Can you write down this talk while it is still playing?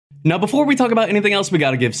Now, before we talk about anything else, we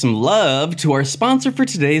gotta give some love to our sponsor for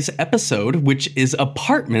today's episode, which is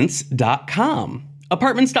Apartments.com.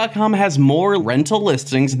 Apartments.com has more rental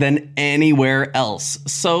listings than anywhere else,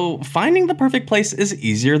 so finding the perfect place is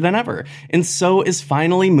easier than ever. And so is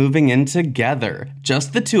finally moving in together.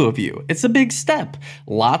 Just the two of you. It's a big step.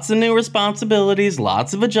 Lots of new responsibilities,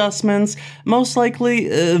 lots of adjustments. Most likely,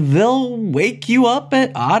 they'll wake you up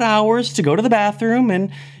at odd hours to go to the bathroom, and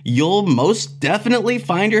you'll most definitely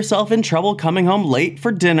find yourself in trouble coming home late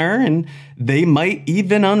for dinner, and they might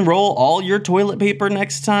even unroll all your toilet paper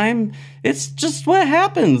next time. It's just what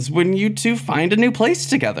happens when you two find a new place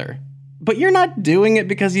together. But you're not doing it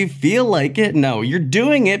because you feel like it. No, you're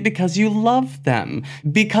doing it because you love them,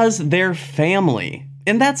 because they're family.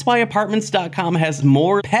 And that's why Apartments.com has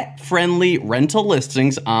more pet-friendly rental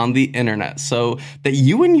listings on the internet, so that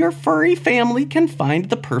you and your furry family can find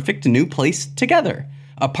the perfect new place together.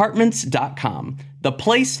 Apartments.com, the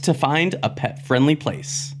place to find a pet-friendly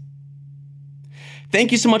place.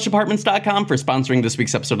 Thank you so much, Apartments.com, for sponsoring this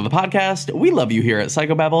week's episode of the podcast. We love you here at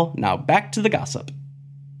Psychobabble. Now back to the gossip.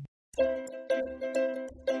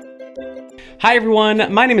 Hi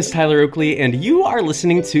everyone, my name is Tyler Oakley, and you are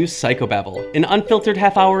listening to Psychobabble, an unfiltered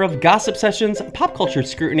half hour of gossip sessions, pop culture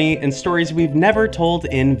scrutiny, and stories we've never told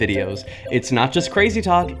in videos. It's not just crazy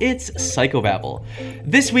talk, it's Psychobabble.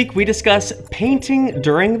 This week we discuss painting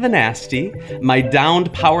during the nasty, my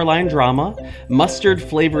downed Powerline drama,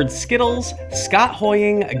 mustard-flavored Skittles, Scott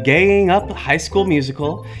Hoying gaying up High School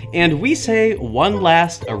Musical, and we say one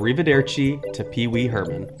last arrivederci to Pee Wee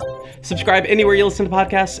Herman. Subscribe anywhere you listen to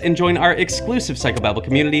podcasts and join our exclusive Psychobabble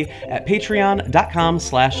community at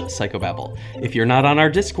patreon.com/psychobabble. If you're not on our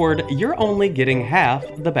Discord, you're only getting half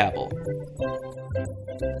the babble.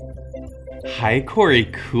 Hi, Corey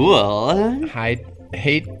Cool. Hi.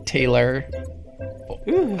 Hey, Taylor.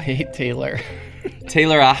 Ooh, hey, Taylor.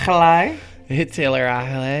 Taylor Achalai. Hey, Taylor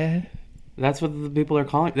Achalai. That's what the people are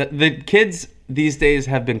calling. The kids these days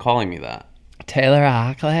have been calling me that. Taylor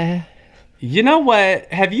Achalai. You know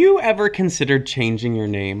what? Have you ever considered changing your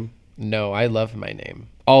name? No, I love my name.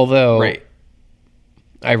 Although, right.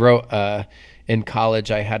 I wrote, in college,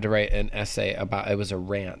 I had to write an essay about, it was a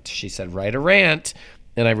rant. She said, write a rant.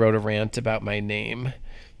 And I wrote a rant about my name.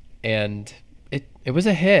 And it was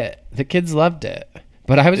a hit. The kids loved it.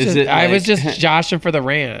 But I was just joshing for the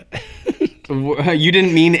rant. You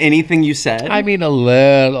didn't mean anything you said? I mean a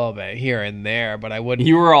little bit here and there, but I wouldn't.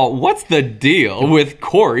 You were all, what's the deal with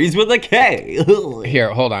Corey's with a K?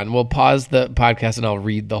 Here, hold on. We'll pause the podcast and I'll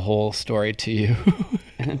read the whole story to you.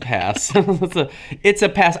 Pass. It's a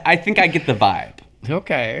pass. I think I get the vibe.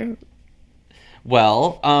 Okay.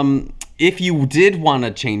 Well, if you did want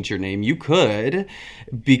to change your name, you could,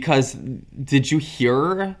 because did you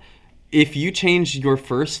hear, if you change your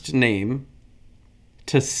first name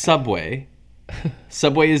to Subway,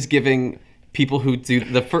 Subway is giving people who do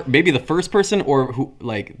maybe the first person or who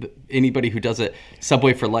anybody who does it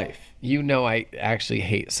Subway for life. You know, I actually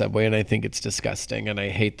hate Subway and I think it's disgusting and I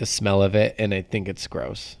hate the smell of it and I think it's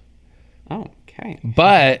gross. Oh, okay.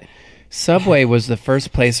 But Subway was the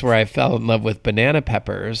first place where I fell in love with banana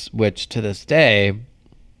peppers, which to this day,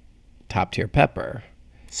 top tier pepper.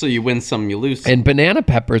 So you win some, you lose some. And banana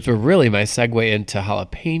peppers were really my segue into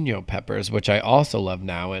jalapeno peppers, which I also love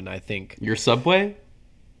now. And I think... Your Subway?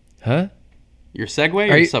 Huh? Your Segway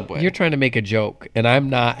or your Subway? You're trying to make a joke, and I'm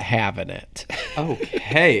not having it.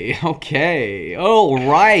 Okay. All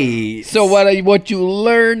right. So what you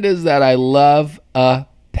learned is that I love a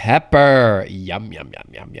pepper. Yum, yum, yum,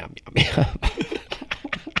 yum, yum, yum, yum.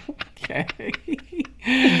 Okay.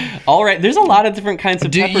 All right. There's a lot of different kinds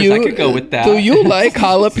of peppers. I could go with that. Do you like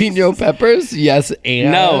jalapeno peppers? Yes,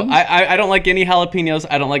 and? No, I don't like any jalapenos.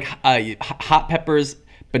 I don't like hot peppers,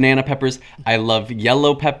 banana peppers. I love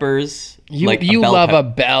yellow peppers. You love a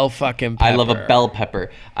bell fucking pepper. I love a bell pepper.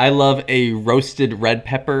 I love a roasted red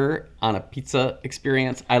pepper on a pizza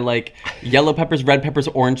experience. I like yellow peppers, red peppers,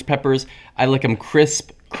 orange peppers. I like them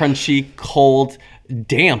crisp, crunchy, cold,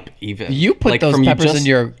 damp even. You put those peppers in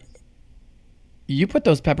your... You put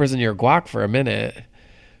those peppers in your guac for a minute.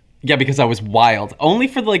 Yeah, because I was wild. Only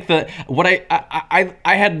for I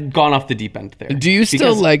had gone off the deep end there. Do you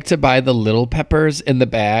still like to buy the little peppers in the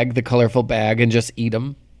bag, the colorful bag, and just eat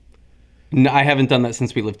them? No, I haven't done that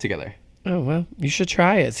since we lived together. Oh, well, you should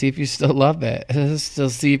try it. See if you still love it.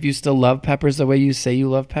 See if you still love peppers the way you say you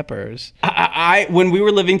love peppers. When we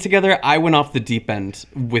were living together, I went off the deep end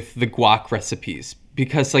with the guac recipes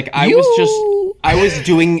because I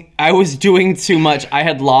was doing too much. I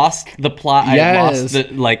had lost the plot. Yes. I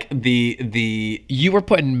had lost the You were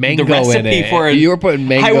putting mango the recipe in it. For you were putting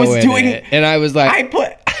mango in it. And I was like,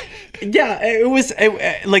 Yeah, it was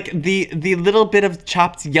like the little bit of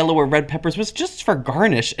chopped yellow or red peppers was just for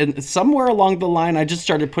garnish, and somewhere along the line, I just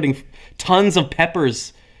started putting tons of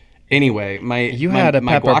peppers. Anyway, You had a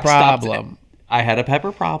pepper guac stopped. problem. I had a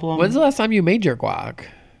pepper problem. When's the last time you made your guac?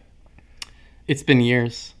 It's been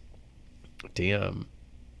years. Damn.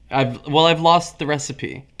 I've lost the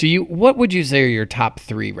recipe. What would you say are your top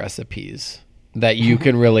 3 recipes that you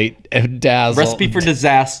can really dazzle? Recipe for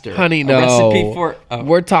disaster. Honey, A no. recipe for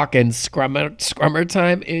We're talking scrummer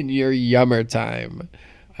time in your yummer time.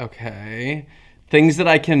 Okay. Things that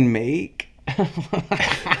I can make.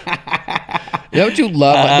 Don't you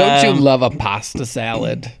love a pasta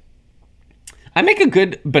salad? I make a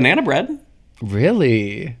good banana bread.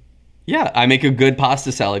 Really? Yeah, I make a good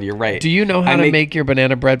pasta salad. You're right. Do you know how to make your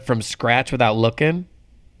banana bread from scratch without looking?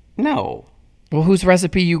 No. Well, whose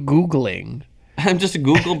recipe you Googling? I'm just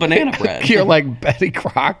Google banana bread. You're like Betty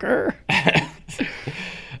Crocker?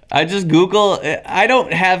 I just Google. I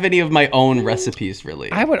don't have any of my own recipes,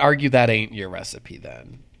 really. I would argue that ain't your recipe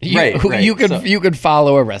then. Right. You could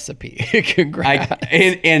follow a recipe. Congrats.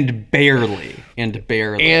 And barely. And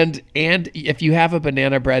if you have a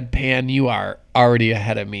banana bread pan, you are already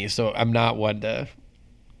ahead of me. So I'm not one to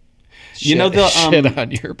shit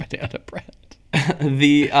on your banana bread.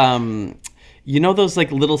 You know those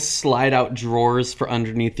like little slide out drawers for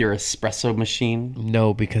underneath your espresso machine?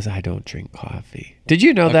 No, because I don't drink coffee. Did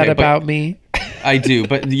you know that about me? I do,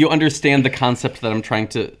 but you understand the concept that I'm trying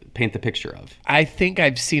to paint the picture of. I think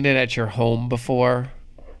I've seen it at your home before.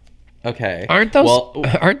 Okay. Aren't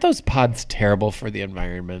those pods terrible for the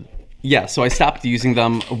environment? Yeah, so I stopped using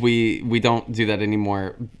them. We don't do that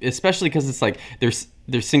anymore, especially because it's like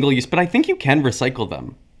they're single use, but I think you can recycle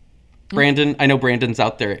them. Brandon, I know Brandon's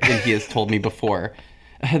out there, and he has told me before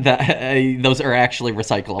that those are actually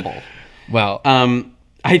recyclable. Well,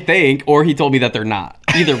 I think, or he told me that they're not.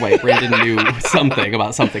 Either way, Brandon knew something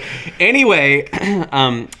about something. Anyway,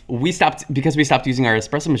 we stopped using our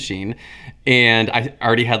espresso machine, and I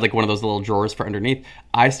already had like one of those little drawers for underneath.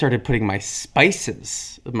 I started putting my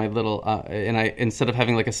spices, my little, and I instead of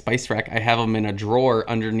having like a spice rack, I have them in a drawer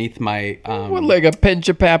underneath my. Like a pinch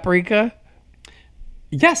of paprika.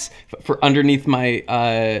 Yes, for underneath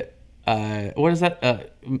my what is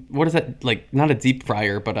that? What is that? Like not a deep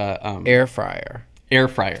fryer, but a air fryer. Air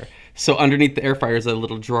fryer. So underneath the air fryer is a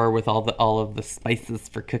little drawer with all of the spices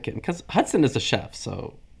for cooking. Because Hudson is a chef,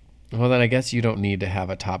 so. Well, then I guess you don't need to have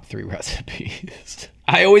a top 3 recipes.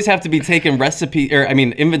 I always have to be taking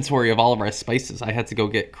inventory of all of our spices. I had to go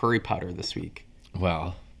get curry powder this week.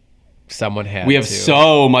 Well, someone had. We have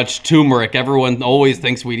so much turmeric. Everyone always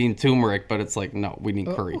thinks we need turmeric, but it's like, no, we need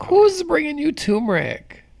curry powder. Who's bringing you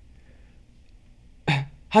turmeric?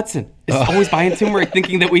 Hudson is always buying turmeric,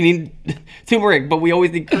 thinking that we need turmeric, but we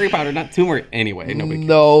always need curry powder, not turmeric. Anyway, nobody cares.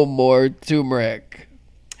 No more turmeric.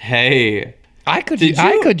 Hey, I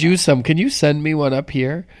could use some. Can you send me one up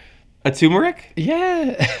here? A turmeric?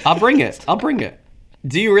 Yeah. I'll bring it.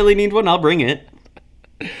 Do you really need one? I'll bring it.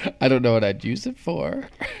 I don't know what I'd use it for.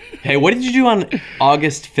 Hey, what did you do on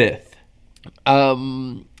August 5th?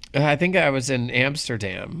 I think I was in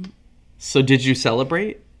Amsterdam. So did you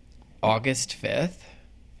celebrate? August 5th?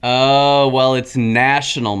 Oh, well, it's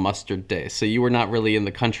National Mustard Day, so you were not really in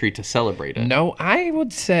the country to celebrate it. No, I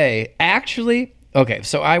would say, actually, okay,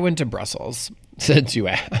 so I went to Brussels, since you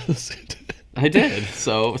asked. I did,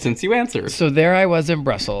 so since you answered. So there I was in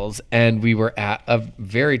Brussels, and we were at a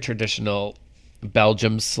very traditional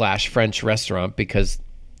Belgium/French restaurant because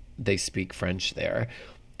they speak French there.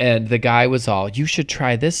 And the guy was all, you should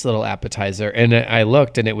try this little appetizer. And I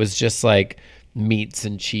looked, and it was just like meats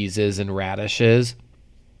and cheeses and radishes.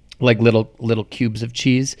 Like little cubes of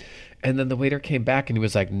cheese. And then the waiter came back and he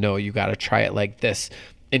was like, no, you got to try it like this.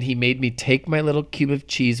 And he made me take my little cube of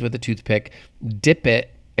cheese with a toothpick, dip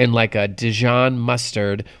it in like a Dijon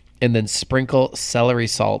mustard, and then sprinkle celery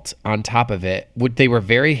salt on top of it. They were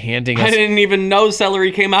very handing us... I didn't even know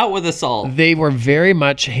celery came out with a salt. They were very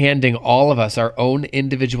much handing all of us our own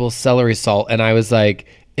individual celery salt. And I was like,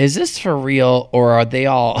 is this for real, or are they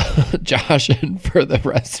all joshing for the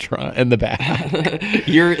restaurant in the back?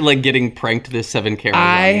 You're like getting pranked this 7 carry.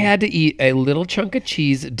 I had to eat a little chunk of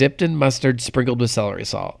cheese dipped in mustard sprinkled with celery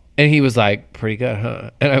salt. And he was like, pretty good,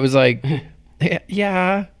 huh? And I was like,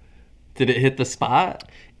 yeah. Did it hit the spot?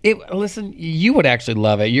 Listen, you would actually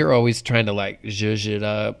love it. You're always trying to like zhuzh it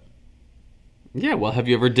up. Yeah, well, have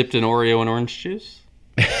you ever dipped an Oreo in orange juice?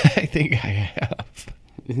 I think I have.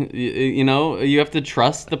 You know, you have to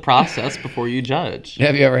trust the process before you judge.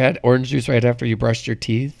 Have you ever had orange juice right after you brushed your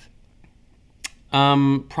teeth?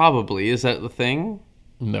 Probably. Is that the thing?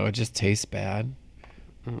 No, it just tastes bad.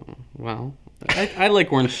 Oh, well, I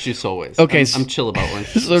like orange juice always. Okay, I'm chill about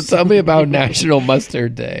orange juice. So tell me about National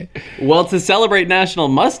Mustard Day. Well, to celebrate National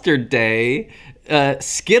Mustard Day,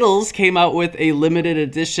 Skittles came out with a limited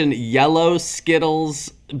edition yellow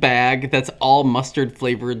Skittles bag that's all mustard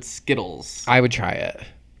flavored Skittles. I would try it.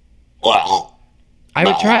 Well, I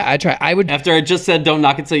would try. I would. after I just said don't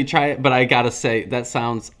knock it till you try it, but I gotta say that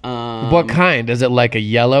sounds. What kind? Is it like a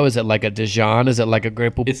yellow? Is it like a Dijon? Is it like a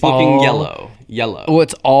grape? It's looking yellow. Yellow. Oh,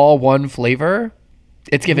 it's all one flavor.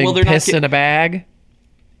 It's giving Well, they're not piss in a bag.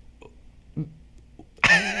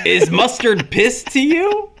 Is mustard piss to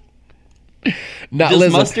you? Not, Does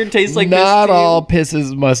listen, mustard taste like piss not to you? all piss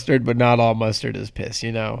is mustard, but not all mustard is piss.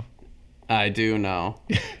 You know. I do know.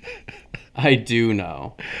 I do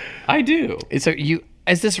know. I do. So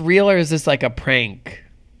is this real or is this like a prank?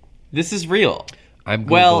 This is real. I'm Googling.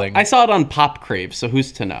 Well, I saw it on Pop Crave, so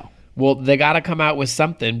who's to know? Well, they got to come out with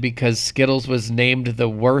something because Skittles was named the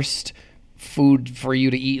worst food for you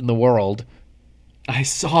to eat in the world. I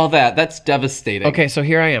saw that. That's devastating. Okay, so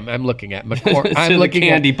here I am. I'm looking at To the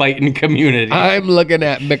candy biting community. I'm looking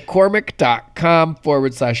at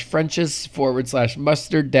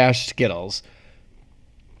McCormick.com/French's/mustard-Skittles.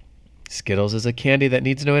 Skittles is a candy that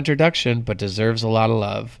needs no introduction, but deserves a lot of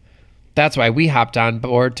love. That's why we hopped on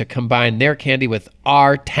board to combine their candy with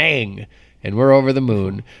our tang, and we're over the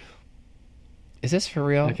moon. Is this for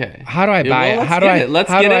real? Okay. How do I buy it? Let's How get do I? it. Let's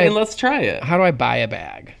how get do it I- and let's try it. How do I buy a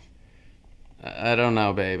bag? I don't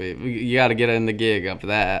know, baby. You got to get in the gig of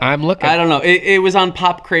that. I'm looking. I don't know. It was on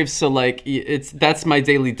Pop Crave, so like that's my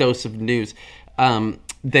daily dose of news. You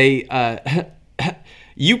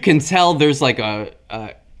can tell there's like a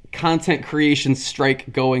content creation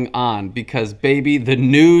strike going on because baby, the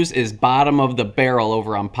news is bottom of the barrel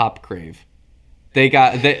over on Pop Crave. They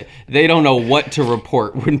don't know what to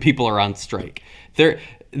report when people are on strike.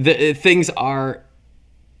 Things are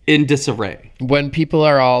in disarray. When people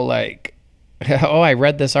are all like, "Oh, I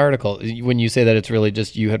read this article." When you say that, it's really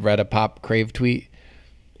just you had read a Pop Crave tweet.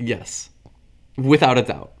 Yes, without a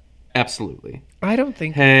doubt, absolutely. I don't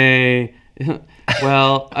think. Hey,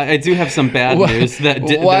 well, I do have some bad news that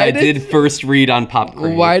I did first read on Pop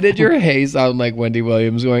Crave. Why did your hey sound like Wendy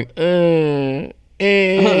Williams going?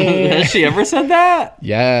 Has she ever said that?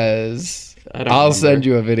 Yes. I don't I'll remember. send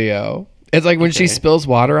you a video. It's like when she spills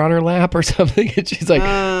water on her lap or something, and she's like,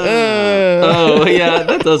 Oh yeah,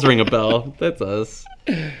 that does ring a bell. That does.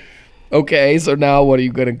 Okay, so now what are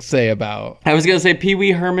you gonna say about? I was gonna say Pee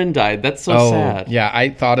Wee Herman died. That's so sad. Yeah, I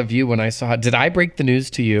thought of you when I saw it. Did I break the news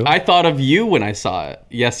to you? I thought of you when I saw it.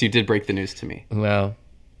 Yes, you did break the news to me. Well,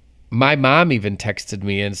 my mom even texted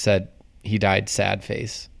me and said he died, sad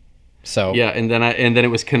face. So Yeah, and then it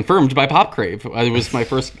was confirmed by Pop Crave. It was my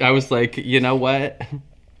first. I was like, you know what?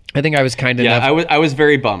 I think I was kind Yeah, enough. I was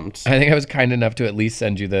very bummed. I think I was kind enough to at least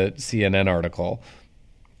send you the CNN article.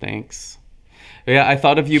 Thanks. Yeah, I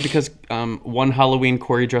thought of you because one Halloween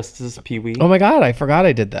Corey dressed as Pee Wee. Oh my God, I forgot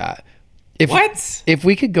I did that. What? If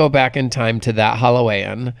we could go back in time to that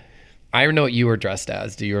Halloween, I know what you were dressed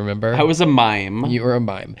as. Do you remember? I was a mime. You were a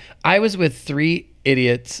mime. I was with 3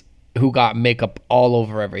 idiots who got makeup all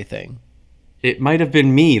over everything. It might have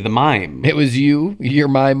been me, the mime. It was you, your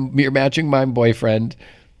matching mime boyfriend,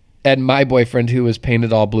 and my boyfriend who was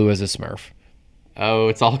painted all blue as a Smurf. Oh,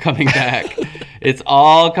 it's all coming back. It's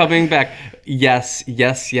all coming back. Yes,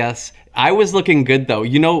 yes, yes. I was looking good though.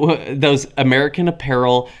 You know those American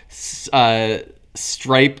Apparel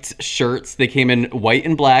striped shirts? They came in white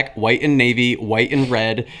and black, white and navy, white and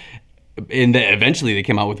red. And eventually they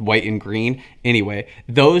came out with white and green. Anyway,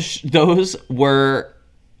 those were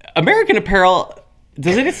American Apparel.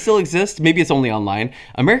 Does it still exist? Maybe it's only online.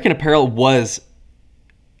 American Apparel was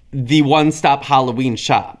the one-stop Halloween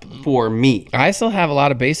shop for me. I still have a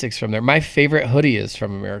lot of basics from there. My favorite hoodie is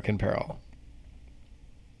from American Apparel.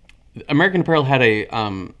 American Apparel had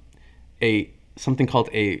a something called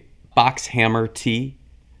a box hammer tee.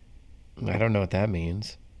 I don't know what that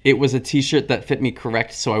means. It was a t-shirt that fit me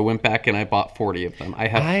correct, so I went back and I bought 40 of them. I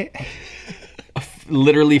have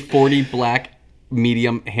literally 40 black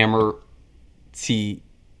medium hammer tee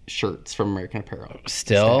shirts from American Apparel.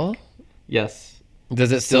 Still? Yes.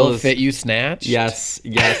 Does it still fit you snatched? Yes,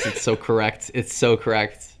 it's so correct. It's so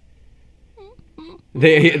correct.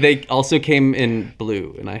 They also came in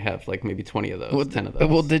blue, and I have like maybe 20 of those, 10 of those.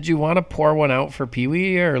 Well, did you want to pour one out for Pee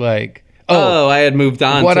Wee or like? Oh, I had moved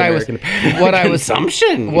on what to I was, American Apparel. what I was,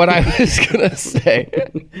 consumption. What I was gonna say.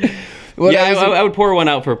 I would pour one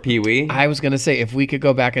out for Pee Wee. I was gonna say if we could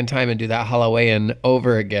go back in time and do that Halloween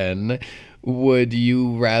over again, would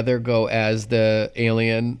you rather go as the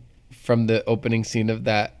alien from the opening scene of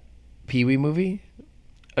that Pee Wee movie?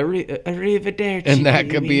 Arrivederci. And that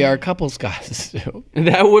could be our couple's costume.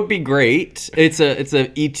 That would be great. It's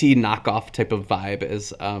a E.T. knockoff type of vibe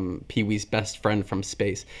as Pee-wee's best friend from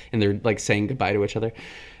space, and they're like saying goodbye to each other.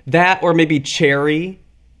 That, or maybe Cherry.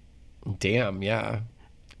 Damn, yeah.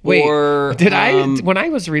 Wait, or, when I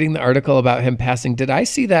was reading the article about him passing, did I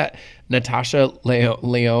see that Natasha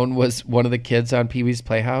Leone was one of the kids on Pee-wee's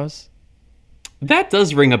Playhouse? That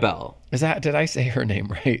does ring a bell. Did I say her name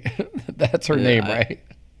right? That's her name, right?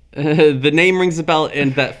 The name rings a bell,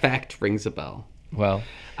 and that fact rings a bell. Well,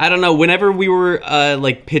 I don't know. Whenever we were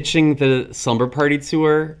like pitching the Slumber Party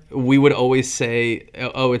tour, we would always say,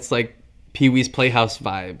 "Oh, it's like Pee-wee's Playhouse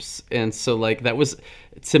vibes," and so like that was,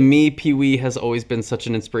 to me, Pee-wee has always been such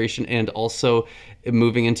an inspiration, and also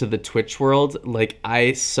moving into the Twitch world, like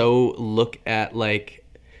I so look at like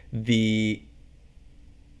the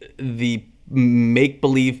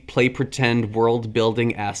make-believe, play pretend world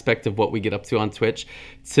building aspect of what we get up to on Twitch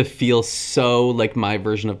to feel so like my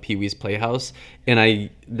version of Pee-wee's Playhouse, and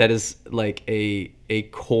that is like a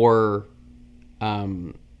core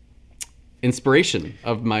inspiration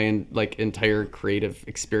of my like entire creative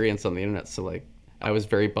experience on the internet. So like I was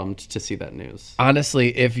very bummed to see that news.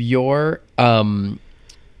 Honestly, if you're I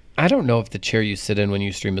don't know if the chair you sit in when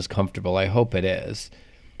you stream is comfortable. I hope it is.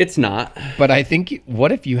 It's not. But I think,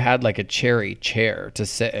 what if you had like a cherry chair to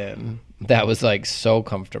sit in that was like so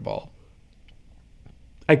comfortable?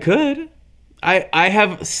 I could. I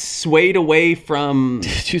have swayed away from...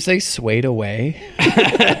 Did you say swayed away?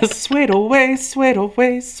 Swayed away, swayed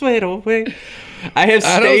away, swayed away. I have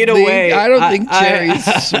stayed away. I don't think Cherry's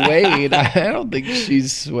swayed. I don't think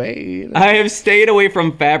she's swayed. I have stayed away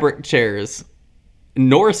from fabric chairs,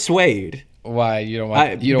 nor swayed. Why? You don't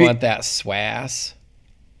want that swass?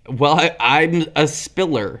 Well, I'm a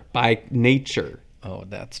spiller by nature. Oh,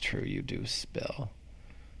 that's true. You do spill.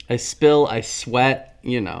 I spill, I sweat.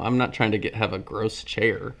 You know, I'm not trying to have a gross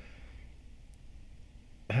chair.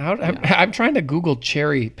 I'm trying to Google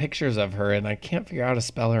Cherry pictures of her, and I can't figure out how to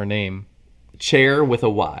spell her name. Chair with a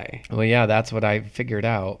Y. Well, yeah, that's what I figured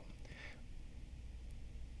out.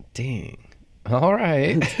 Dang. All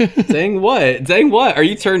right. Dang what? Dang what? Are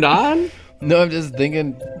you turned on? No, I'm just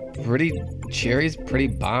thinking Cherry's pretty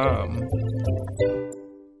bomb.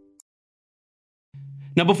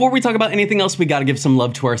 Now, before we talk about anything else, we got to give some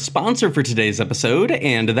love to our sponsor for today's episode,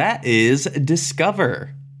 and that is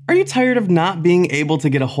Discover. Are you tired of not being able to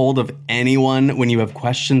get a hold of anyone when you have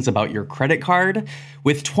questions about your credit card?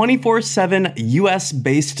 With 24/7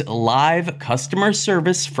 US-based live customer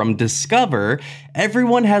service from Discover,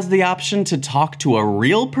 everyone has the option to talk to a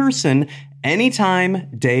real person anytime,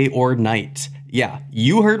 day or night. Yeah,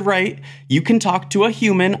 you heard right. You can talk to a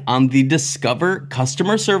human on the Discover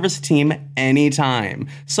customer service team anytime.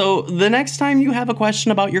 So the next time you have a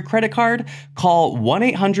question about your credit card, call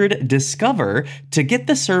 1-800-DISCOVER to get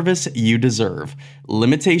the service you deserve.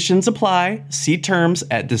 Limitations apply. See terms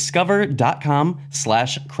at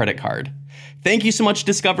discover.com/creditcard. Thank you so much,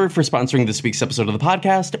 Discover, for sponsoring this week's episode of the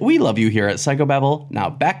podcast. We love you here at Psychobabble. Now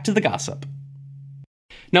back to the gossip.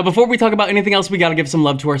 Now, before we talk about anything else, we gotta give some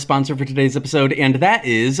love to our sponsor for today's episode, and that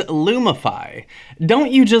is Lumify. Don't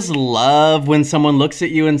you just love when someone looks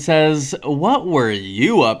at you and says, "What were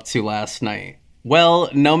you up to last night?" Well,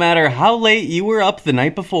 no matter how late you were up the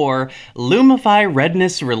night before, Lumify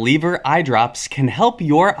Redness Reliever Eye Drops can help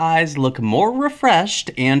your eyes look more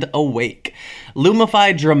refreshed and awake.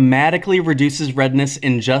 Lumify dramatically reduces redness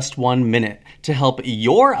in just 1 minute to help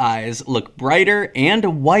your eyes look brighter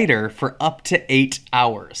and whiter for up to 8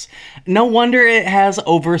 hours. No wonder it has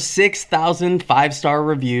over 6,000 5-star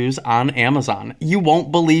reviews on Amazon. You won't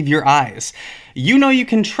believe your eyes. You know you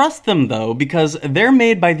can trust them, though, because they're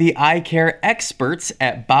made by the eye care experts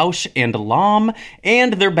at Bausch & Lomb,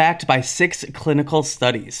 and they're backed by 6 clinical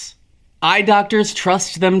studies. Eye doctors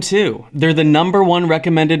trust them too. They're the #1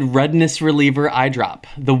 recommended redness reliever eye drop.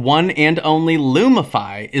 The one and only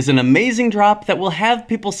Lumify is an amazing drop that will have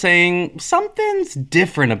people saying something's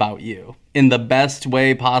different about you in the best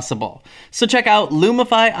way possible. So check out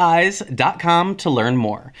LumifyEyes.com to learn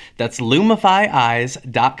more. That's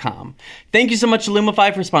LumifyEyes.com. Thank you so much,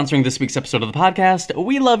 Lumify, for sponsoring this week's episode of the podcast.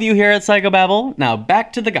 We love you here at Psychobabble. Now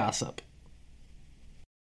back to the gossip.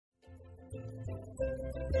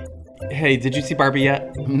 Hey, did you see Barbie yet?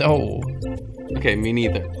 No. Okay, me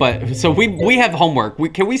neither. But so we have homework.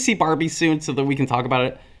 Can we see Barbie soon so that we can talk about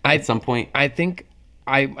it at some point? I think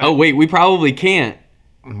Oh wait, we probably can't.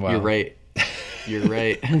 Well. You're right. You're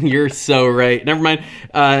right. You're so right. Never mind.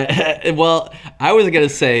 Well, I was gonna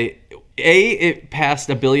say, it passed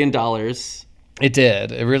 $1 billion. It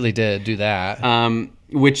did. It really did do that.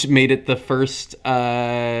 Which made it the first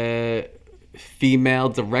female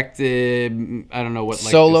directed. I don't know what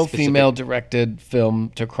like solo the specific- female directed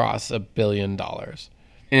film to cross $1 billion.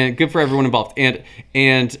 and good for everyone involved. And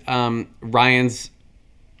Ryan's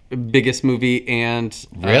biggest movie and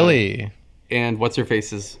Really? and what's her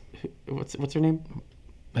face's what's her name?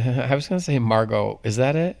 I was gonna say Margot. Is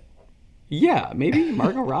that it? Yeah, maybe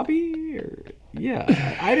Margot Robbie. Or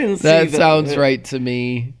yeah, I didn't see That sounds right to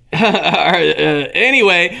me.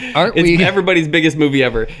 Anyway, Aren't it's we- everybody's biggest movie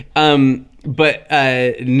ever. But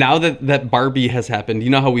now that Barbie has happened, you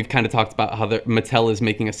know how we've kind of talked about how Mattel is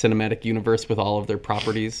making a cinematic universe with all of their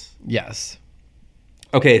properties? Yes.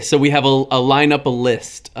 Okay, so we have a lineup, a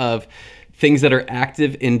list of things that are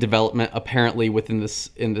active in development apparently within this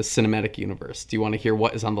cinematic universe. Do you want to hear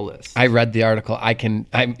what is on the list? I read the article.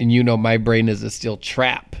 And you know my brain is a steel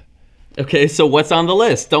trap. Okay, so what's on the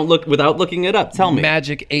list? Don't look without looking it up. Tell me.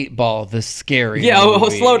 Magic 8 Ball, the scary Yeah,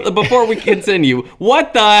 movie. slow before we continue.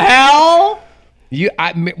 What the hell?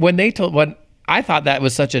 When I thought that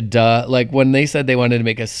was such a duh. Like when they said they wanted to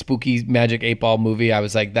make a spooky Magic 8 Ball movie, I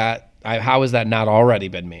was like, how has that not already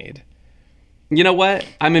been made? You know what?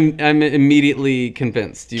 I'm immediately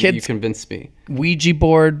convinced. You Kids- convinced me. Ouija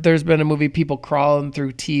board. There's been a movie. People crawling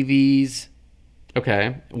through TVs.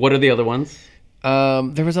 Okay. What are the other ones?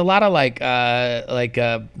 There was a lot of like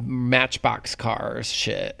Matchbox cars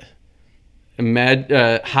shit.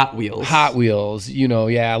 Hot Wheels. Hot Wheels,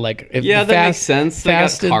 like if Yeah, the that makes sense. They got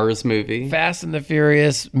Fast and, Cars movie. Fast and the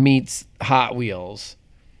Furious meets Hot Wheels.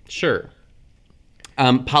 Sure.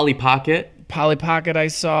 Polly Pocket. Polly Pocket I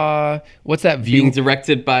saw. What's that Being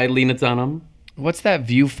directed by Lena Dunham. What's that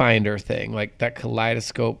viewfinder thing? Like that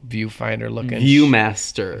kaleidoscope viewfinder looking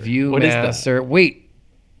Viewmaster. What is that? Viewmaster. Wait,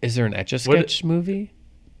 is there an Etch-a-Sketch movie?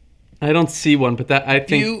 I don't see one, but I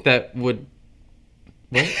think that would.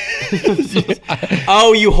 What?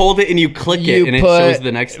 Oh, you hold it and you click it and it shows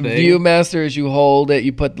the next thing. Viewmaster is you hold it,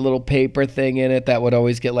 you put the little paper thing in it that would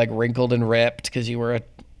always get like wrinkled and ripped because you were a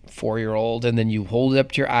 4-year-old, and then you hold it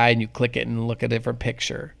up to your eye and you click it and look at a different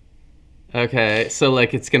picture. Okay, so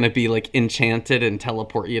like it's gonna be like enchanted and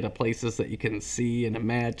teleport you to places that you can see and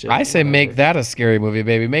imagine. I say make that a scary movie,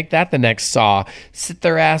 baby. Make that the next Saw. Sit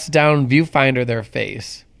their ass down, viewfinder their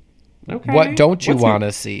face. Okay. What don't you want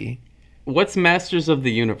to see? What's Masters of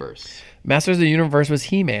the Universe? Masters of the Universe was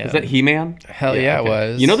He-Man. Is that He-Man? Hell yeah, it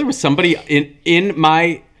was. You know, there was somebody in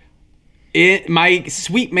my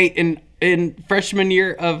suite mate in freshman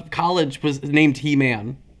year of college was named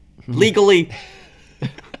He-Man. Legally.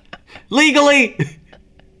 Legally.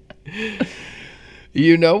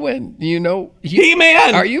 He-Man.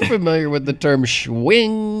 Are you familiar with the term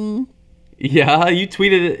schwing? Yeah, you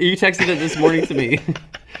tweeted it. You texted it this morning to me.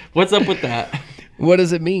 What's up with that? What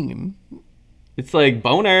does it mean? It's like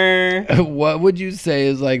boner. What would you say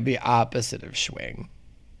is like the opposite of schwing?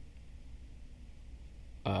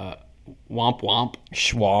 Womp womp.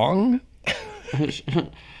 Schwong?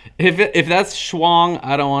 If that's schwong,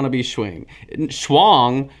 I don't want to be schwing.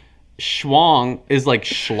 Schwong is like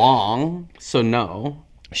schlong, so no.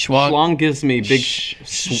 Schlong gives me big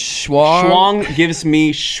Schwong gives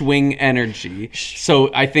me schwing energy. So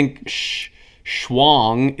I think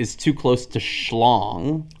schwong is too close to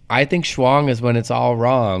schlong. I think schwong is when it's all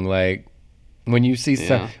wrong. Like when you see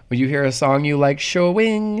when you hear a song you like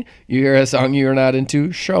showing, you hear a song you're not into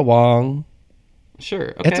schwong.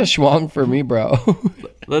 Sure. Okay. It's a schwong for me, bro.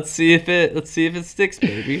 Let's see if it sticks,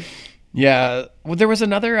 baby. Yeah. Well, there was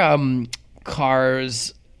another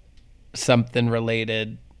Cars something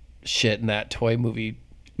related shit in that toy movie.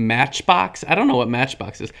 Matchbox? I don't know what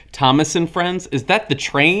Matchbox is. Thomas and Friends? Is that the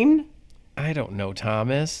train? I don't know,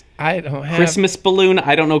 Thomas. I don't have Christmas Balloon?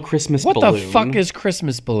 I don't know Christmas Balloon. What the fuck is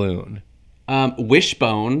Christmas Balloon?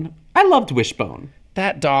 Wishbone. I loved Wishbone.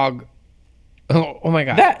 That dog. Oh my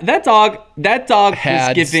god. That dog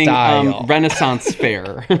had was giving Renaissance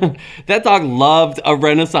fair. That dog loved a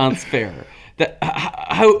Renaissance fair.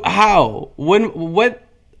 How? What?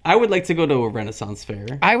 I would like to go to a Renaissance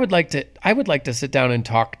fair. I would like to sit down and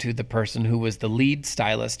talk to the person who was the lead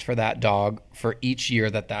stylist for that dog for each year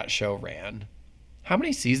that show ran. How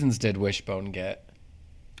many seasons did Wishbone get?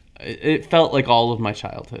 It felt like all of my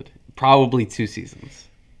childhood. Probably 2 seasons.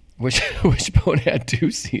 Wishbone had 2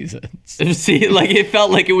 seasons. See, like it felt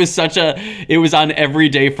like it was it was on every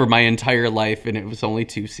day for my entire life, and it was only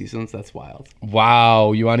 2 seasons. That's wild.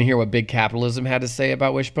 Wow. You want to hear what Big Capitalism had to say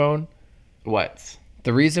about Wishbone? What?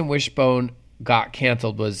 The reason Wishbone got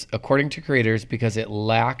canceled was, according to creators, because it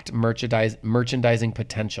lacked merchandising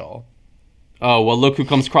potential. Oh, well, look who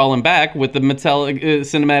comes crawling back with the Mattel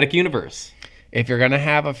Cinematic Universe. If you're going to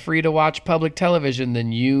have a free-to-watch public television,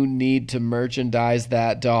 then you need to merchandise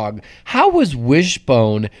that dog. How was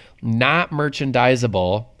Wishbone not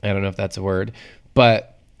merchandisable? I don't know if that's a word,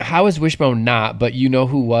 but how is Wishbone not? But you know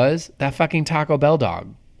who was? That fucking Taco Bell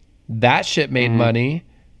dog. That shit made money.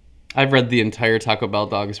 I've read the entire Taco Bell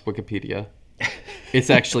dog's Wikipedia. It's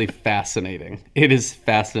actually fascinating. It is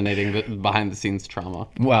fascinating, the behind-the-scenes trauma.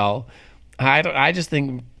 Well, I just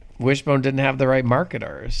think Wishbone didn't have the right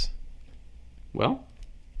marketers. Well,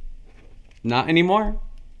 not anymore.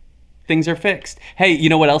 Things are fixed. Hey, you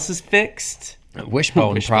know what else is fixed?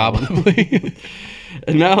 Wishbone, probably.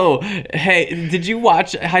 No. Hey, did you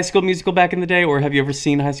watch High School Musical back in the day, or have you ever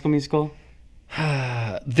seen High School Musical?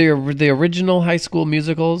 The original High School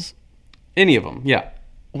musicals? Any of them, yeah.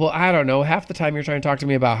 Well, I don't know. Half the time you're trying to talk to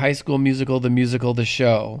me about High School Musical, the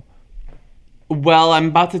show. Well, I'm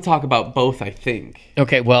about to talk about both, I think.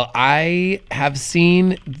 Okay, well, I have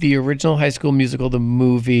seen the original High School Musical, the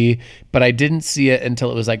movie, but I didn't see it until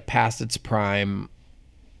it was like past its prime.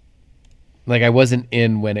 Like I wasn't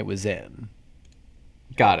in when it was in.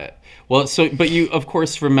 Got it. Well, but you, of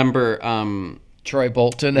course, remember... Troy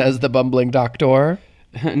Bolton as the bumbling doctor?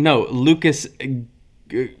 No, Lucas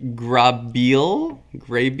Grabeel?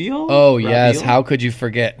 Oh, yes. How could you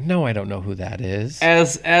forget? No, I don't know who that is.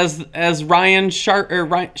 As Ryan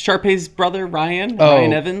Sharpay's brother, Ryan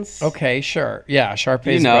Evans. Okay, sure. Yeah,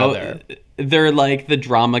 Sharpay's brother. They're like the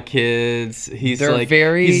drama kids. They're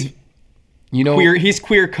very... He's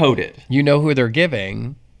queer coded. You know who they're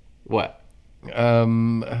giving? What? Who?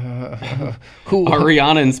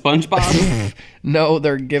 Ariana and SpongeBob? No,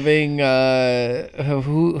 they're giving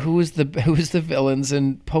who's the villains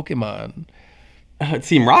in Pokemon?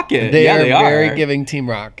 Team Rocket. They are very giving Team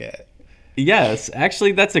Rocket. Yes,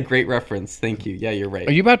 actually, that's a great reference. Thank you. Yeah, you're right.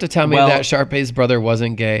 Are you about to tell me that Sharpay's brother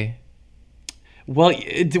wasn't gay? Well,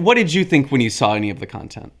 what did you think when you saw any of the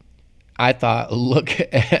content? I thought,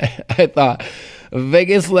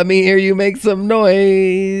 Vegas, let me hear you make some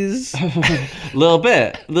noise. little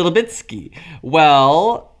bit ski.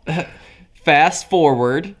 Well, fast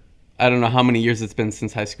forward. I don't know how many years it's been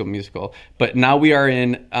since High School Musical, but now we are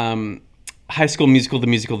in High School Musical,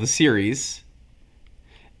 the series.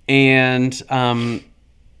 And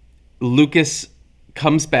Lucas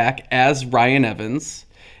comes back as Ryan Evans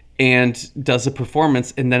and does a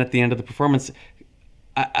performance. And then at the end of the performance,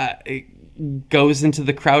 goes into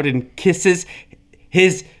the crowd and kisses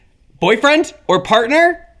his boyfriend or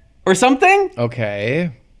partner or something.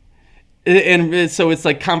 Okay. And so it's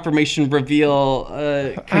like confirmation reveal.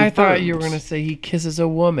 I thought you were going to say he kisses a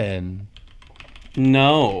woman.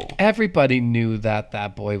 No. Everybody knew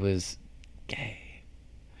that boy was gay.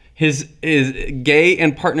 His is gay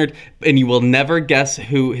and partnered, and you will never guess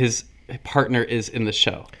who his partner is in the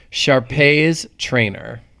show. Sharpay's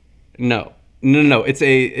trainer. No. It's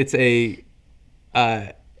a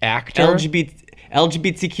actor.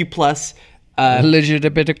 LGBTQ plus.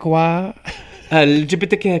 LGBTQ.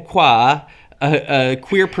 A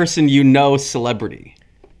queer person, celebrity.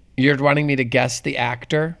 You're wanting me to guess the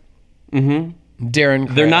actor? Mm-hmm. Darren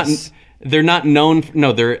Criss. They're not known.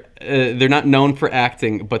 No, they're not known for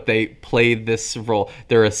acting, but they play this role.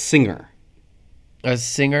 They're a singer. A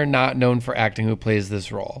singer not known for acting who plays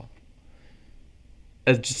this role.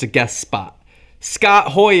 Just a guest spot. Scott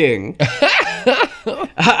Hoying.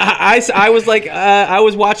 I was like, I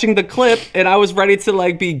was watching the clip and I was ready to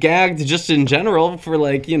like be gagged just in general for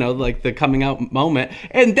like, like the coming out moment.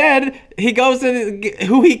 And then he goes and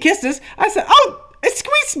who he kisses. I said, oh,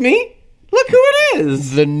 excuse me. Look who it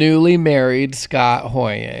is. The newly married Scott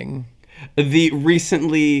Hoying. The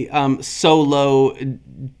recently solo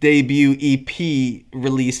debut EP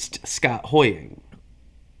released Scott Hoying.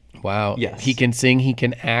 Wow. Yes. He can sing, he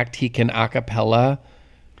can act, he can a cappella.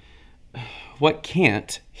 What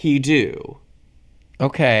can't he do?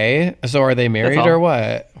 Okay. So are they married or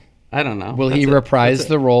what? I don't know. Will he reprise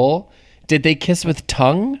the role? Did they kiss with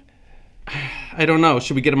tongue? I don't know.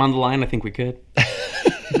 Should we get him on the line? I think we could.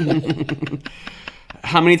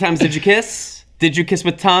 How many times did you kiss? Did you kiss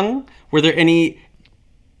with tongue? Was there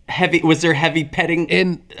heavy petting?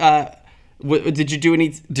 Did you do any?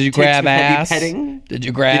 Did you grab ass? Petting? Did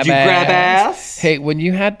you grab ass? Hey, when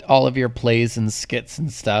you had all of your plays and skits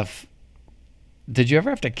and stuff, did you ever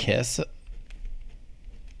have to kiss?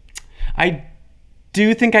 I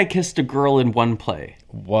do think I kissed a girl in one play.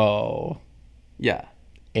 Whoa. Yeah.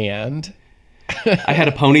 And? I had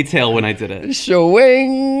a ponytail when I did it.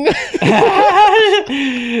 Shwing.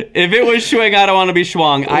 If it was shwing, I don't want to be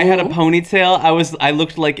schwung. I had a ponytail. I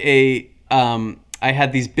looked like I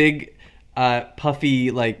had these big,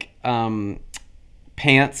 puffy, like,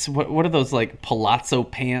 pants. What are those, like, palazzo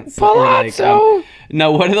pants? Palazzo? Or like,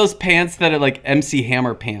 no, what are those pants that are like MC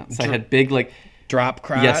Hammer pants? I had big, like, drop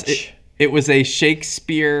crotch. Yes, it was a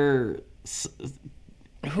Shakespeare.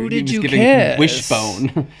 Who did you giving kiss?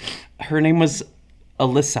 Wishbone. Her name was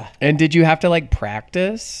Alyssa. And did you have to like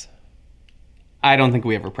practice? I don't think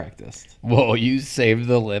we ever practiced. Whoa, you saved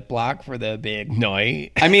the lip lock for the big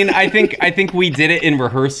night. I mean, I think we did it in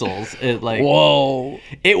rehearsals. Whoa.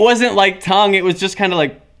 It wasn't like tongue. It was just kind of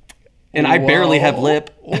like, and I barely have lip,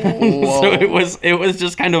 so it was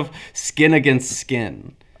just kind of skin against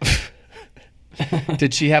skin.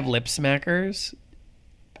 Did she have lip smackers?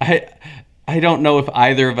 I don't know if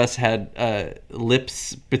either of us had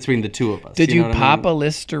lips between the two of us. Did you know what pop I mean? a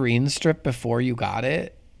Listerine strip before you got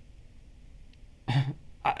it?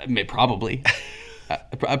 Probably.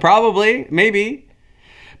 Probably, maybe.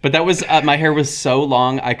 But that was my hair was so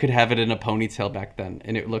long I could have it in a ponytail back then,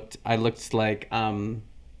 and I looked like I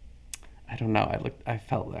don't know.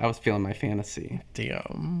 I was feeling my fantasy.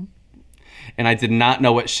 Damn. And I did not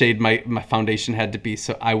know what shade my foundation had to be,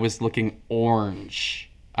 so I was looking orange.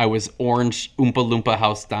 I was orange Oompa Loompa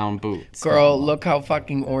house down boots. Girl, look how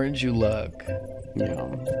fucking orange you look. Yeah.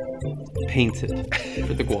 Painted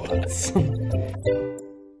for the quads.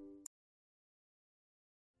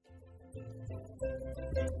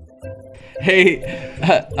 Hey,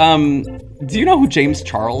 do you know who James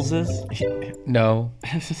Charles is? No.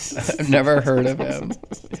 I've never heard of him.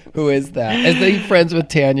 Who is that? Is he friends with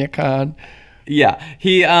Tanya Khan? Yeah,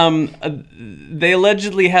 they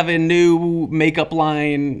allegedly have a new makeup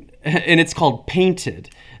line, and it's called Painted.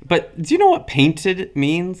 But do you know what painted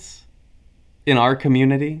means in our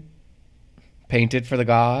community? Painted for the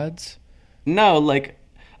gods? No, like,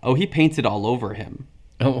 he painted all over him.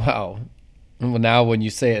 Oh, wow. Well, now when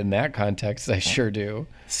you say it in that context, I sure do.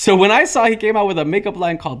 So when I saw he came out with a makeup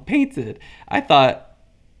line called Painted, I thought,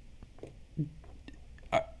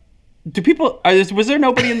 was there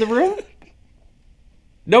nobody in the room?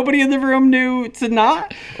 Nobody in the room knew to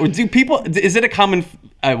not? Or is it a common,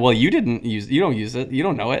 well, you don't use it. You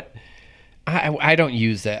don't know it. I don't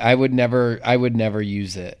use it. I would never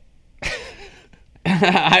use it.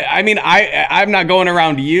 I mean, I'm not going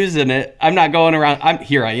around using it. I'm not going around. I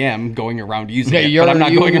am going around using it, but I'm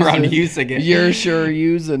not going around using it. You're sure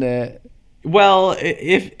using it. Well,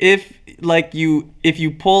 if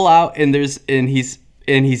you pull out and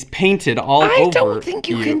he's painted all over. I don't think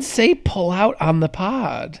you can say pull out on the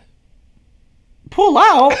pod. Pull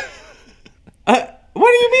out? What do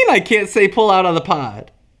you mean I can't say pull out on the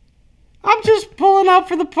pod? I'm just pulling out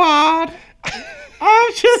for the pod.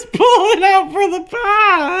 I'm just pulling out for the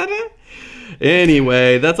pod.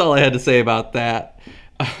 Anyway, that's all I had to say about that.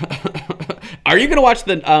 Are you going to watch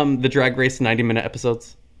the Drag Race 90-minute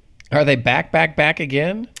episodes? Are they back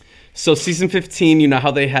again? So season 15, you know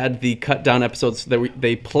how they had the cut down episodes.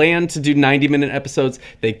 They planned to do 90-minute episodes.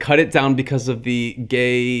 They cut it down because of the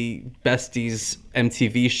Gay Besties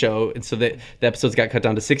MTV show. And so the episodes got cut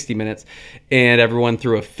down to 60 minutes. And everyone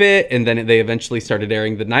threw a fit. And then they eventually started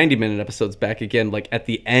airing the 90-minute episodes back again, like at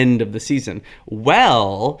the end of the season.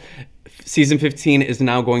 Well, season 15 is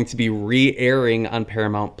now going to be re-airing on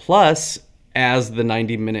Paramount Plus as the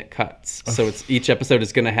 90-minute cuts. So each episode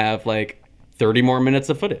is going to have like 30 more minutes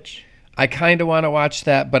of footage. I kind of want to watch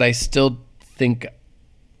that, but I still think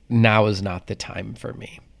now is not the time for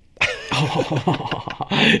me.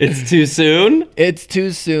 It's too soon? It's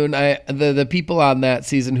too soon. The people on that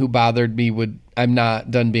season who bothered me I'm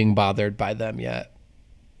not done being bothered by them yet.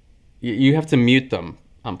 You have to mute them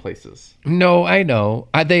on places. No, I know.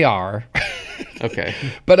 They are. Okay.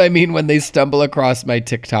 But I mean, when they stumble across my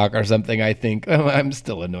TikTok or something, I think, I'm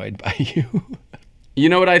still annoyed by you. You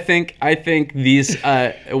know what I think? I think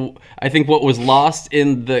what was lost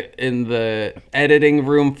in the editing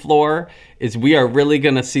room floor is we are really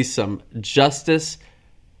gonna see some justice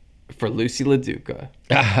for Lucy LaDuca.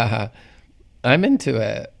 I'm into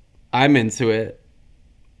it. I'm into it.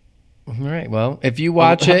 All right. Well, if you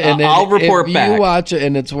watch it and I'll report if back. you watch it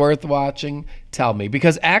and it's worth watching, tell me,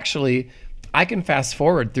 because actually, I can fast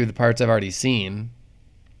forward through the parts I've already seen.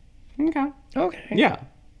 Okay. Yeah.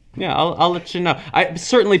 Yeah, I'll let you know.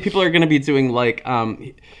 Certainly people are going to be doing like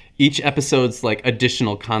each episode's like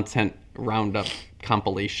additional content roundup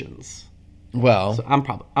compilations. Well, So I'm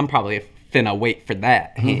probably finna wait for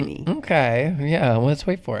that, Henny. okay. Yeah, let's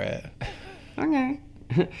wait for it. Okay.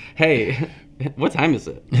 Hey, what time is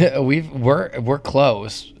it? We're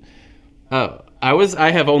close. Oh,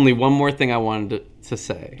 I have only one more thing I wanted to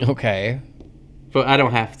say, Okay. but I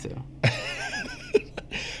don't have to.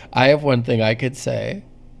 I have one thing I could say.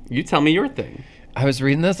 You tell me your thing. I was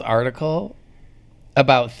reading this article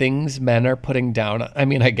about things men are putting down. I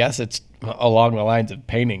mean, I guess it's along the lines of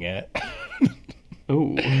painting it.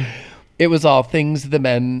 Ooh. It was all things the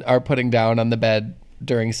men are putting down on the bed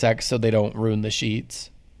during sex so they don't ruin the sheets.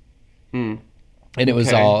 Mm. And it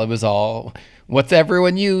was all, what's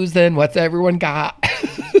everyone using? What's everyone got?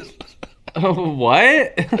 Oh,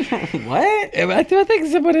 what? What? I think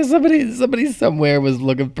somebody somewhere was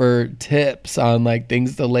looking for tips on like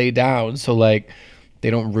things to lay down so like they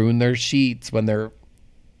don't ruin their sheets when they're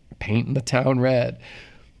painting the town red.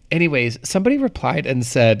 Anyways, somebody replied and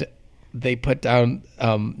said they put down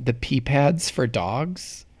the pee pads for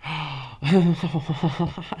dogs.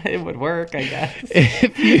 It would work, I guess. But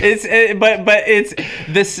it's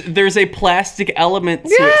this. There's a plastic element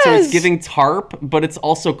to it, so it's giving tarp, but it's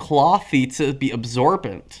also clothy to be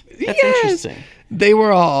absorbent. That's interesting. They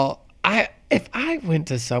were all. If I went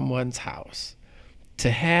to someone's house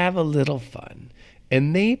to have a little fun,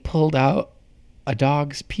 and they pulled out a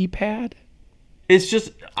dog's pee pad. It's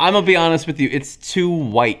just, I'm going to be honest with you, it's too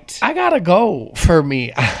white. I gotta go for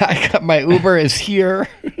me. I got my Uber is here.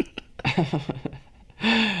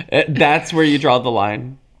 That's where you draw the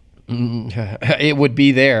line. It would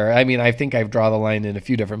be there. I mean, I think I've drawn the line in a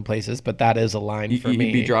few different places, but that is a line for me.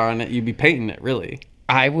 You'd be drawing it, you'd be painting it, really.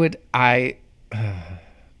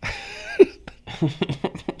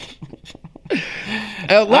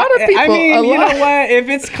 A lot of people. I mean, you know what? If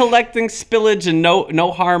it's collecting spillage and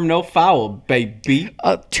no harm, no foul, baby.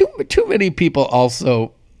 Too many people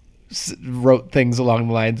also wrote things along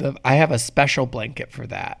the lines of, "I have a special blanket for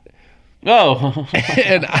that." Oh,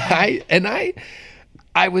 and I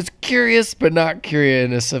was curious, but not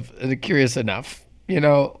curious enough. You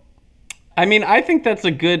know. I mean, I think that's a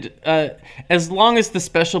good. As long as the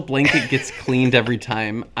special blanket gets cleaned every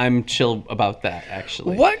time, I'm chill about that.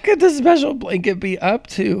 Actually, what could the special blanket be up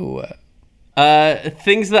to?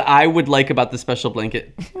 Things that I would like about the special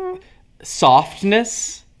blanket: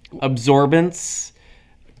 softness, absorbance.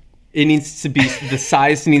 It needs to be, the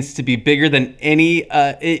size needs to be bigger than any.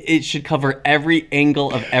 It should cover every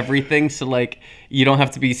angle of everything. So like, you don't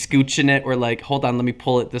have to be scooching it or like, hold on, let me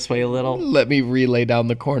pull it this way a little. Let me relay down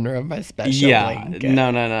the corner of my special blanket.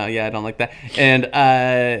 No. Yeah, I don't like that. And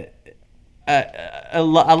a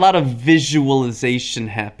lot of visualization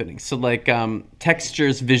happening. So like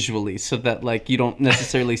textures visually, so that like you don't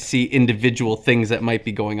necessarily see individual things that might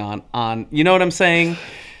be going on. You know what I'm saying?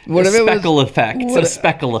 What if speckle effect. A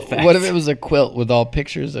speckle effect. What if it was a quilt with all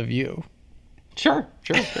pictures of you? Sure.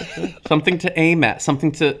 Something to aim at.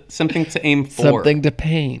 Something to aim for. Something to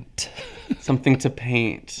paint. Something to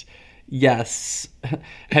paint. Yes.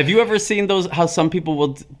 Have you ever seen those? How some people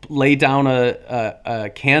will lay down a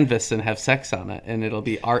canvas and have sex on it, and it'll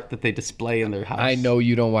be art that they display in their house. I know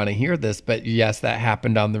you don't want to hear this, but yes, that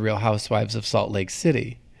happened on The Real Housewives of Salt Lake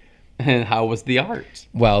City. And how was the art?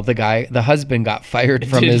 Well, the husband got fired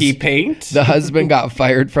from Did he paint? The husband got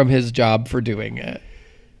fired from his job for doing it.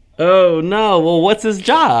 Oh no! Well, what's his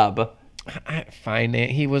job?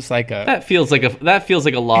 He was like That feels like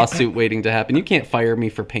a lawsuit waiting to happen. You can't fire me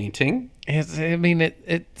for painting.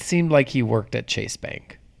 It seemed like he worked at Chase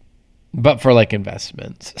Bank, but for like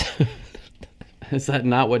investments. Is that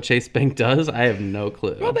not what Chase Bank does? I have no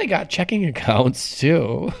clue. Well, they got checking accounts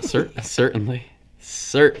too. Certainly.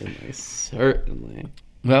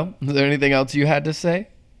 Well, is there anything else you had to say?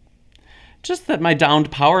 Just that my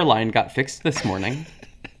downed power line got fixed this morning.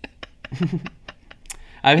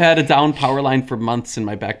 I've had a downed power line for months in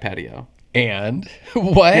my back patio. And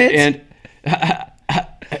what? And I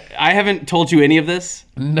haven't told you any of this?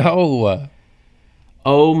 No.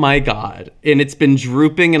 Oh my God. And it's been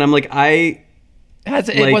drooping, and I'm like,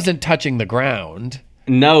 it wasn't touching the ground.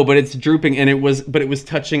 No, but it's drooping, and it was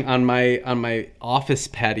touching on my office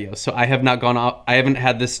patio. So I have not gone out. I haven't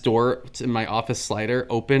had this door in my office slider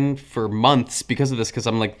open for months because of this. Because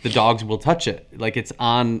I'm like, the dogs will touch it. Like it's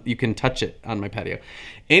on. You can touch it on my patio.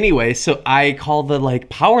 Anyway, so I call the like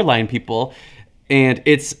power line people, and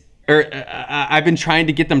I've been trying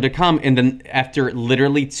to get them to come, and then after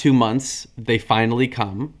literally 2 months, they finally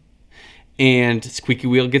come, and squeaky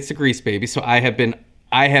wheel gets the grease, baby. So I have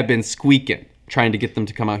been squeaking, trying to get them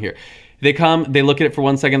to come out here. They come, they look at it for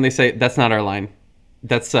 1 second, they say, "That's not our line.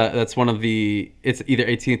 That's one of the, it's either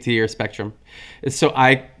AT&T or Spectrum." So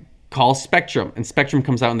I call Spectrum, and Spectrum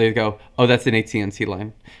comes out and they go, "Oh, that's an AT&T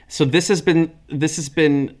line." So this has been,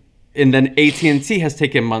 and then AT&T has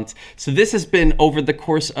taken months. So this has been over the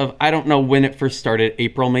course of, I don't know when it first started,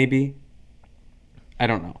 April maybe? I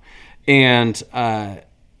don't know. And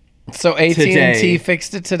so AT&T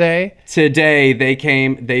fixed it today? Today they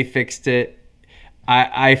came, they fixed it.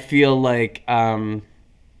 I feel like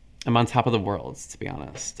I'm on top of the world, to be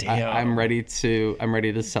honest. Damn. I'm ready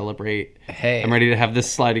to celebrate. Hey. I'm ready to have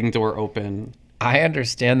this sliding door open. I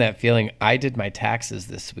understand that feeling. I did my taxes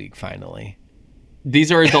this week, finally.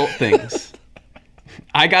 These are adult things.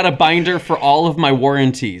 I got a binder for all of my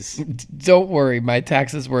warranties. Don't worry, my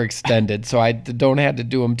taxes were extended, so I don't have to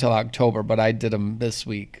do them till October, but I did them this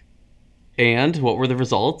week. And what were the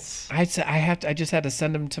results? I just had to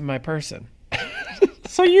send them to my person.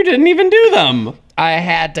 So you didn't even do them. I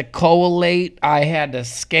had to collate. I had to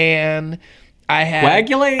scan.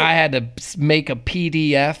 Coagulate? I had to make a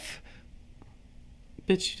PDF.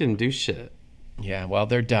 Bitch, you didn't do shit. Yeah, well,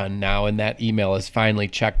 they're done now, and that email is finally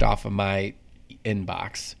checked off of my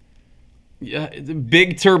inbox. Yeah,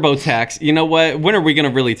 big TurboTax. You know what? When are we going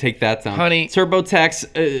to really take that down? Honey.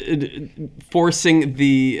 TurboTax forcing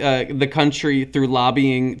the country through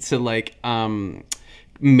lobbying to like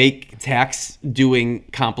make tax doing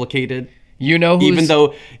complicated. You know who's... Even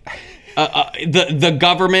though the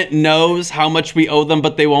government knows how much we owe them,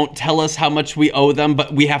 but they won't tell us how much we owe them,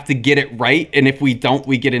 but we have to get it right, and if we don't,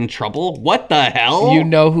 we get in trouble. What the hell? You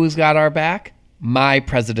know who's got our back? My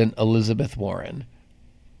President Elizabeth Warren.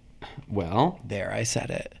 Well, there, I said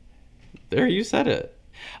it. There, you said it.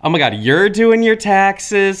 Oh my God, you're doing your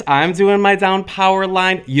taxes. I'm doing my down power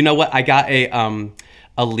line. You know what? I got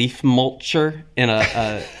a leaf mulcher and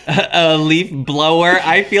a leaf blower.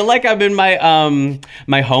 I feel like I'm in my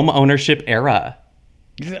my home ownership era.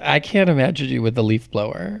 I can't imagine you with a leaf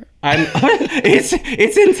blower.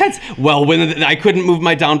 It's intense. Well, when I couldn't move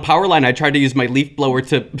my down power line, I tried to use my leaf blower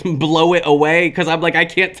to blow it away because I'm like, I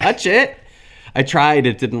can't touch it. I tried,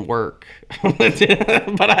 it didn't work. But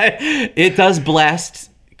it does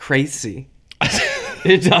blast crazy.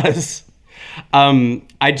 It does.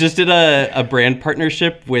 I just did a brand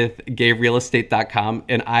partnership with gayrealestate.com,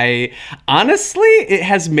 and honestly, it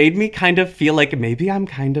has made me kind of feel like maybe I'm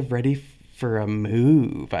kind of ready for a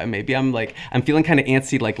move. Maybe I'm feeling kind of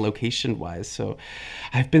antsy, like location wise. So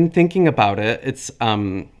I've been thinking about it. It's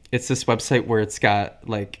this website where it's got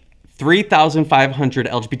like 3,500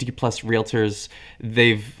 LGBTQ plus realtors.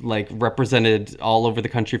 They've like represented all over the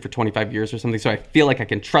country for 25 years or something. So I feel like I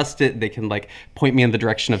can trust it. They can like point me in the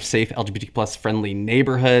direction of safe LGBTQ plus friendly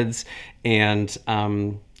neighborhoods. And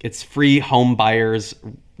it's free home buyers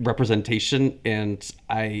representation. And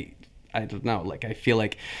I don't know, like I feel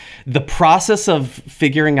like the process of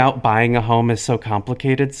figuring out buying a home is so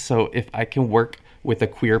complicated. So if I can work with a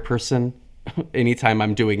queer person anytime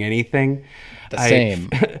I'm doing anything, same.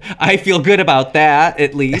 I feel good about that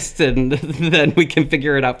at least, and then we can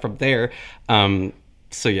figure it out from there.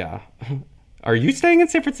 So yeah, are you staying in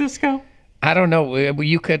San Francisco? I don't know.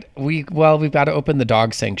 We've got to open the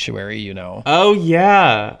dog sanctuary, you know. Oh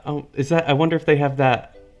yeah. Oh, is that? I wonder if they have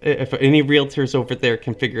that. If any realtors over there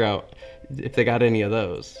can figure out if they got any of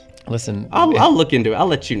those. Listen, I'll look into it. I'll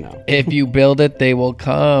let you know. If you build it, they will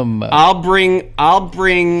come. I'll bring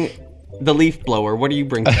the leaf blower. What do you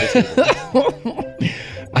bring to the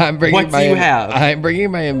table? I'm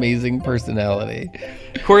bringing my amazing personality.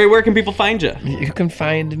 Corey, where can people find you? You can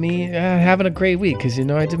find me having a great week because you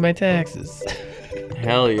know I did my taxes.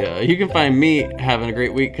 Hell yeah. You can find me having a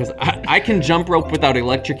great week because I can jump rope without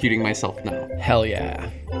electrocuting myself now. Hell yeah.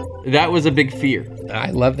 That was a big fear.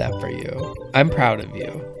 I love that for you. I'm proud of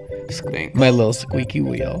you. Thanks. My little squeaky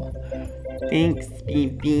wheel. Thanks,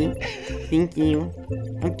 baby. Thank you.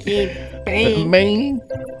 Okay, bye.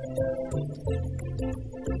 Bye.